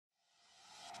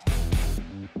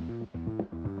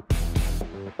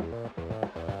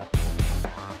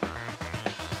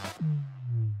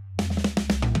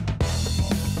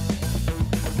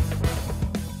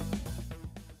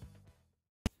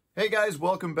Hey guys,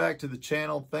 welcome back to the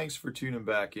channel. Thanks for tuning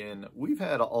back in. We've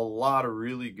had a lot of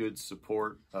really good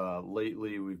support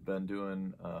lately. We've been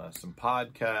doing some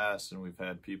podcasts and we've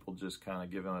had people just kind of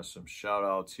giving us some shout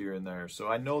outs here and there. So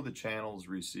I know the channel's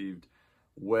received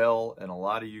well, and a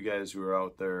lot of you guys who are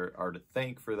out there are to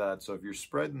thank for that. So if you're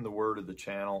spreading the word of the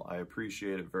channel, I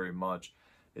appreciate it very much.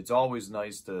 It's always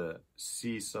nice to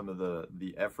see some of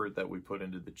the effort that we put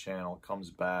into the channel comes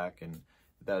back and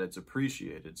that it's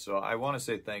appreciated. So I want to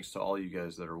say thanks to all you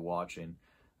guys that are watching,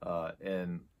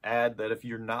 and add that if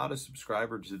you're not a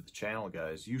subscriber to the channel,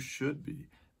 guys, you should be,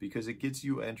 because it gets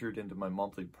you entered into my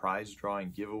monthly prize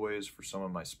drawing giveaways for some of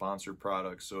my sponsored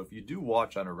products. So if you do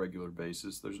watch on a regular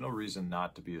basis, there's no reason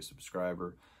not to be a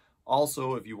subscriber.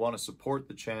 Also, if you want to support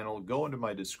the channel, go into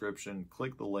my description,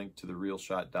 click the link to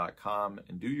therealshot.com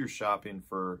and do your shopping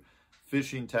for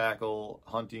fishing tackle,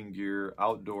 hunting gear,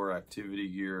 outdoor activity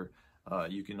gear.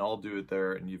 You can all do it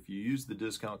there, and if you use the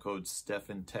discount code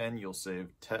STEFAN10, you'll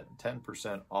save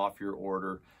 10% off your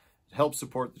order. It helps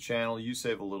support the channel. You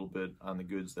save a little bit on the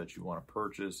goods that you want to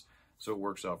purchase, so it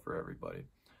works out for everybody.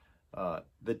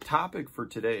 The topic for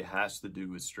today has to do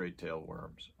with straight-tailed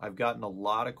worms. I've gotten a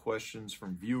lot of questions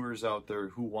from viewers out there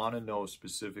who want to know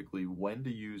specifically when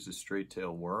to use a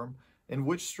straight-tailed worm and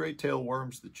which straight-tailed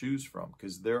worms to choose from,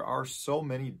 because there are so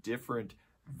many different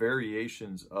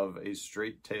variations of a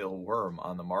straight-tailed worm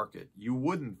on the market. You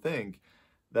wouldn't think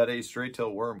that a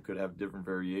straight-tailed worm could have different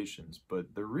variations,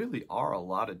 but there really are a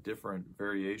lot of different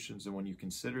variations. And when you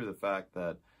consider the fact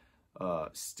that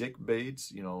stick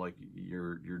baits, you know, like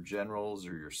your generals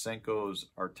or your Senkos,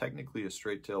 are technically a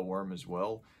straight-tailed worm as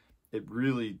well, it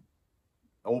really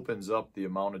opens up the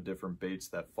amount of different baits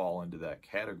that fall into that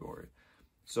category.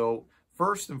 So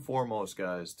first and foremost,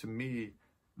 guys, to me,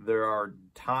 there are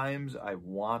times I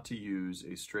want to use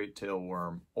a straight-tailed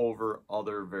worm over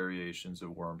other variations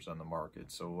of worms on the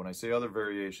market. So when I say other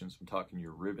variations, I'm talking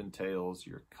your ribbon tails,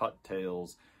 your cut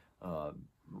tails,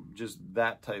 just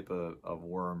that type of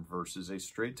worm versus a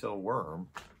straight-tailed worm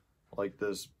like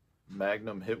this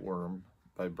Magnum hitworm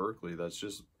by Berkley. That's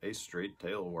just a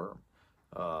straight-tailed worm.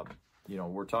 You know,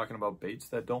 we're talking about baits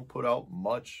that don't put out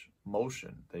much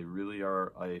motion. They really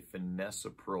are a finesse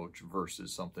approach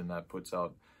versus something that puts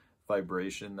out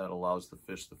vibration that allows the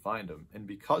fish to find them. And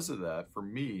because of that, for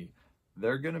me,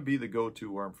 they're going to be the go-to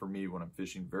worm for me when I'm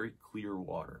fishing very clear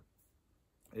water.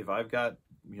 If I've got,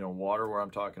 you know, water where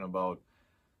I'm talking about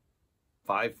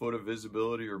 5 foot of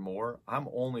visibility or more, I'm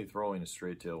only throwing a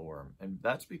straight-tailed worm. And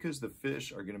that's because the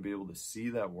fish are going to be able to see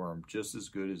that worm just as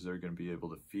good as they're going to be able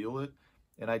to feel it.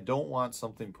 And I don't want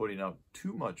something putting out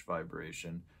too much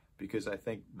vibration, because I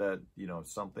think that, you know,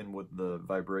 something with the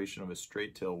vibration of a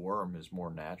straight-tailed worm is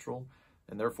more natural.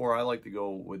 And therefore, I like to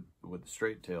go with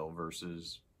straight tail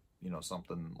versus, you know,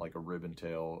 something like a ribbon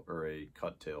tail or a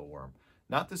cut tail worm.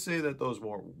 Not to say that those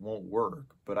won't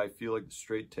work, but I feel like the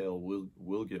straight tail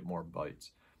will get more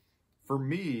bites. For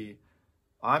me,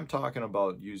 I'm talking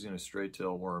about using a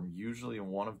straight-tailed worm usually in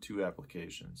one of two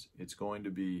applications. It's going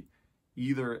to be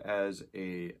either as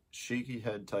a shaky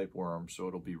head type worm, so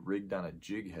it'll be rigged on a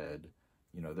jig head.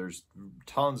 You know, there's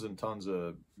tons and tons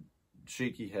of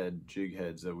shaky head jig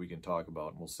heads that we can talk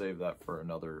about, and we'll save that for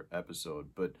another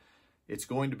episode. But it's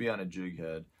going to be on a jig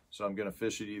head, so I'm going to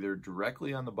fish it either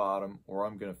directly on the bottom, or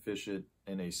I'm going to fish it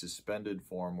in a suspended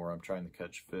form where I'm trying to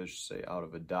catch fish, say out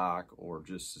of a dock, or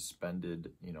just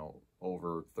suspended, you know,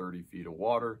 over 30 feet of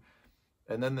water.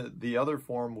 And then the other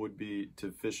form would be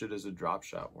to fish it as a drop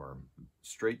shot worm.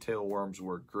 Straight-tailed worms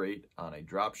work great on a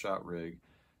drop shot rig,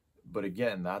 but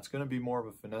again, that's going to be more of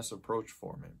a finesse approach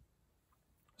for me.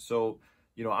 So,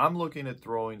 you know, I'm looking at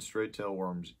throwing straight-tailed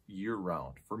worms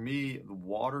year-round. For me, the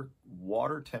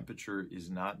water temperature is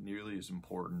not nearly as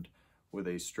important with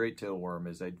a straight-tailed worm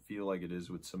as I feel like it is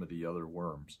with some of the other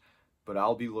worms. But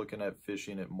I'll be looking at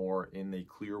fishing it more in the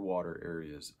clear water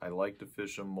areas. I like to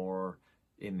fish them more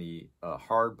in the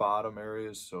hard bottom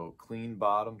areas, so clean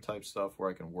bottom type stuff where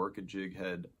I can work a jig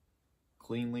head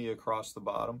cleanly across the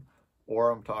bottom.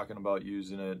 Or I'm talking about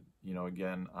using it, you know,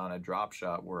 again, on a drop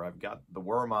shot where I've got the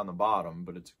worm on the bottom,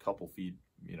 but it's a couple feet,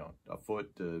 you know, a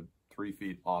foot to 3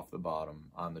 feet off the bottom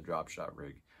on the drop shot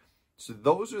rig. So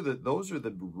those are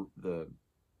the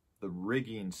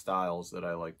rigging styles that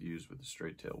I like to use with the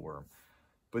straight-tailed worm.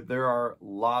 But there are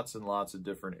lots and lots of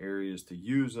different areas to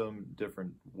use them,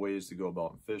 different ways to go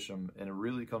about and fish them, and it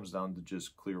really comes down to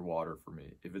just clear water for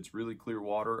me. If it's really clear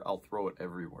water, I'll throw it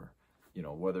everywhere. You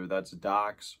know, whether that's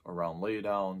docks, around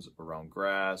laydowns, around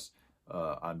grass,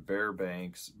 on bare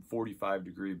banks,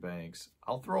 45-degree banks,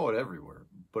 I'll throw it everywhere.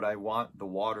 But I want the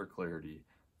water clarity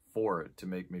for it to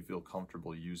make me feel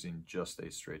comfortable using just a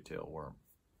straight-tailed worm.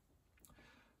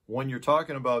 When you're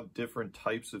talking about different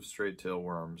types of straight tail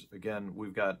worms, again,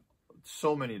 we've got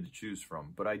so many to choose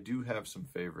from, but I do have some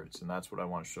favorites, and that's what I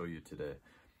want to show you today.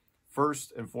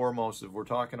 First and foremost, if we're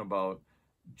talking about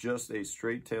just a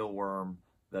straight tail worm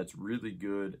that's really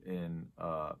good in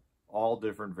all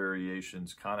different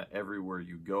variations, kind of everywhere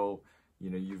you go, you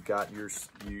know, you've got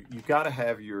you've got to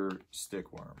have your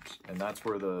stick worms, and that's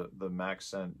where the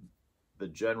Maxscent, the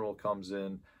General, comes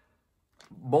in.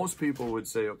 Most people would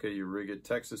say, okay, you rig it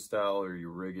Texas style, or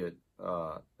you rig it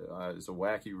as a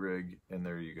wacky rig, and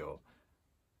there you go.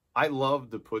 I love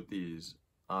to put these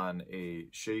on a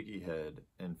shaky head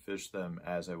and fish them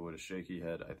as I would a shaky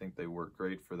head. I think they work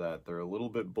great for that. They're a little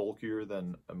bit bulkier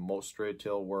than most straight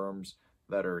tail worms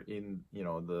that are in, you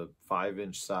know, the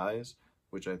 5-inch size,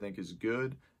 which I think is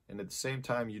good. And at the same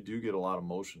time, you do get a lot of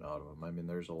motion out of them. I mean,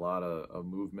 there's a lot of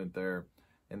movement there,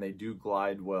 and they do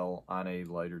glide well on a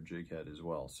lighter jig head as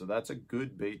well. So that's a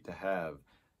good bait to have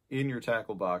in your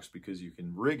tackle box, because you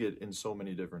can rig it in so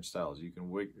many different styles. You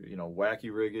can, you know, wacky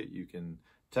rig it, you can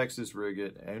Texas rig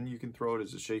it, and you can throw it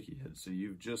as a shaky head. So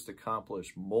you've just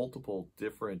accomplished multiple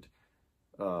different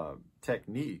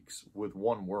techniques with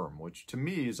one worm, which to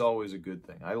me is always a good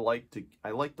thing. I like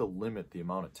to limit the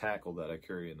amount of tackle that I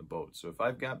carry in the boat. So if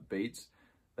I've got baits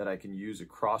that I can use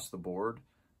across the board,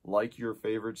 like your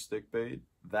favorite stick bait,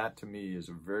 that to me is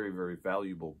a very, very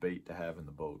valuable bait to have in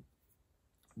the boat.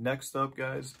 Next up,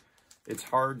 guys, it's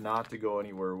hard not to go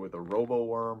anywhere with a robo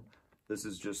worm. This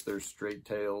is just their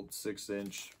straight-tailed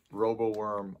 6-inch robo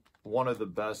worm. One of the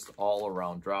best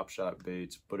all-around drop shot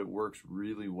baits, but it works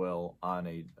really well on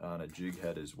a jig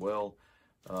head as well.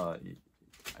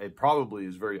 It probably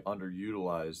is very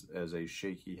underutilized as a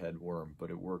shaky head worm, but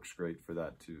it works great for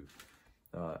that too.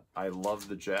 I love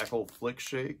the Jackal Flick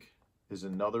Shake, is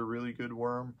another really good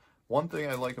worm. One thing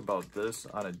I like about this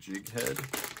on a jig head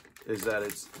is that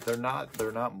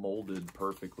they're not molded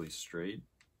perfectly straight.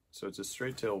 So it's a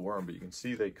straight tail worm, but you can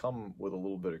see they come with a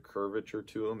little bit of curvature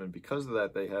to them, and because of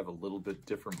that, they have a little bit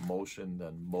different motion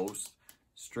than most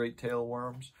straight tail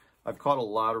worms. I've caught a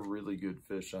lot of really good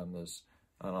fish on this,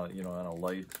 on a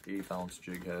light 1/8 ounce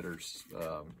jig head, or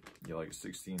like a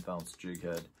 16th ounce jig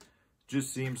head.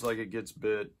 Just seems like it gets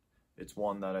bit. It's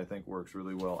one that I think works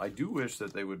really well. I do wish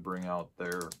that they would bring out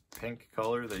their pink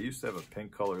color. They used to have a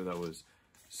pink color that was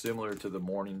similar to the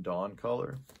Morning Dawn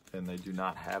color, and they do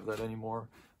not have that anymore.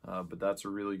 But that's a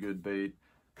really good bait.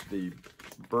 The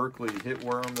Berkley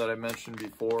hitworm that I mentioned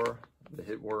before, the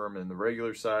hitworm in the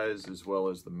regular size as well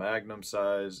as the Magnum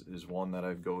size, is one that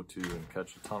I go to and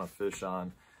catch a ton of fish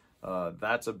on.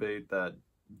 That's a bait that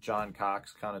John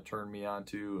Cox kind of turned me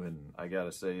onto, and I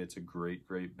gotta say, it's a great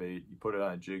bait. You put it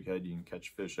on a jig head, you can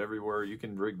catch fish everywhere. You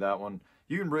can rig that one.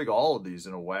 You can rig all of these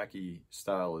in a wacky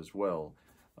style as well.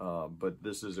 But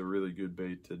this is a really good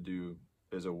bait to do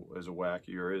as a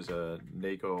wacky or as a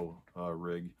NACO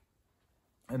rig.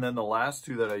 And then the last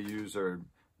two that I use are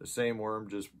the same worm,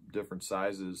 just different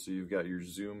sizes. So you've got your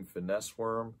Zoom Finesse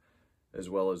worm as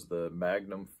well as the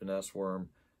Magnum Finesse worm.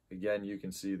 Again, you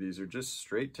can see these are just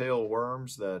straight tail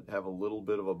worms that have a little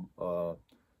bit of a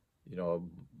a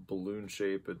balloon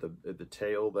shape at the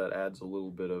tail that adds a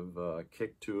little bit of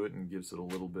kick to it and gives it a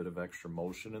little bit of extra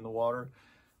motion in the water.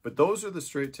 But those are the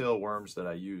straight tail worms that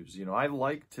I use. You know, I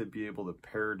like to be able to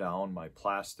pare down my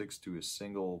plastics to a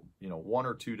single, 1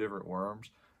 or 2 different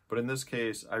worms. But in this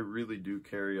case, I really do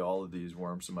carry all of these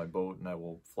worms in my boat, and I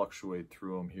will fluctuate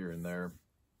through them here and there.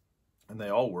 And they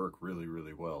all work really,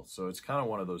 really well. So it's kind of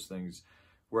one of those things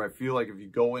where I feel like if you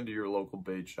go into your local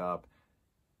bait shop,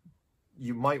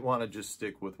 you might want to just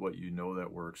stick with what you know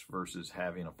that works versus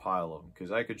having a pile of them.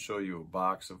 Because I could show you a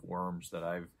box of worms that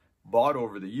I've bought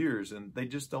over the years, and they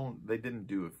didn't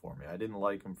do it for me. I didn't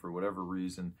like them for whatever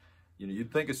reason.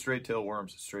 You'd think a straight tail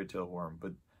worm's a straight tail worm,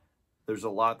 but there's a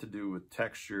lot to do with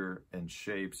texture and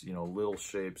shapes, little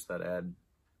shapes that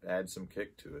add some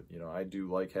kick to it. I do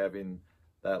like having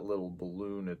that little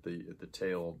balloon at the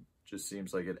tail. Just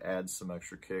seems like it adds some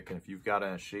extra kick, and if you've got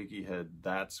a shaky head,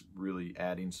 that's really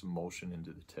adding some motion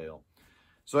into the tail.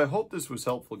 So I hope this was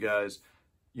helpful, guys.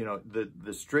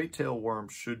 The straight tail worm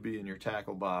should be in your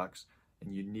tackle box,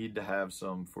 and you need to have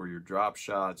some for your drop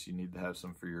shots. You need to have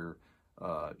some for your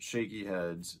shaky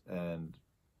heads, and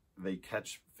they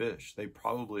catch fish. They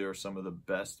probably are some of the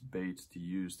best baits to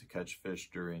use to catch fish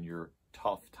during your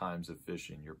tough times of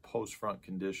fishing. Your post-front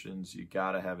conditions, you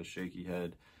got to have a shaky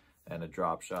head and a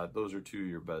drop shot. Those are 2 of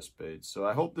your best baits. So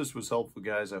I hope this was helpful,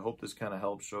 guys. I hope this kind of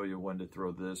helped show you when to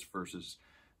throw this versus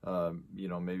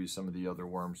maybe some of the other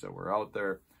worms that were out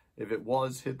there. If it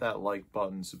was, hit that like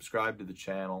button, subscribe to the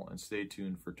channel, and stay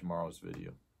tuned for tomorrow's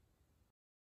video.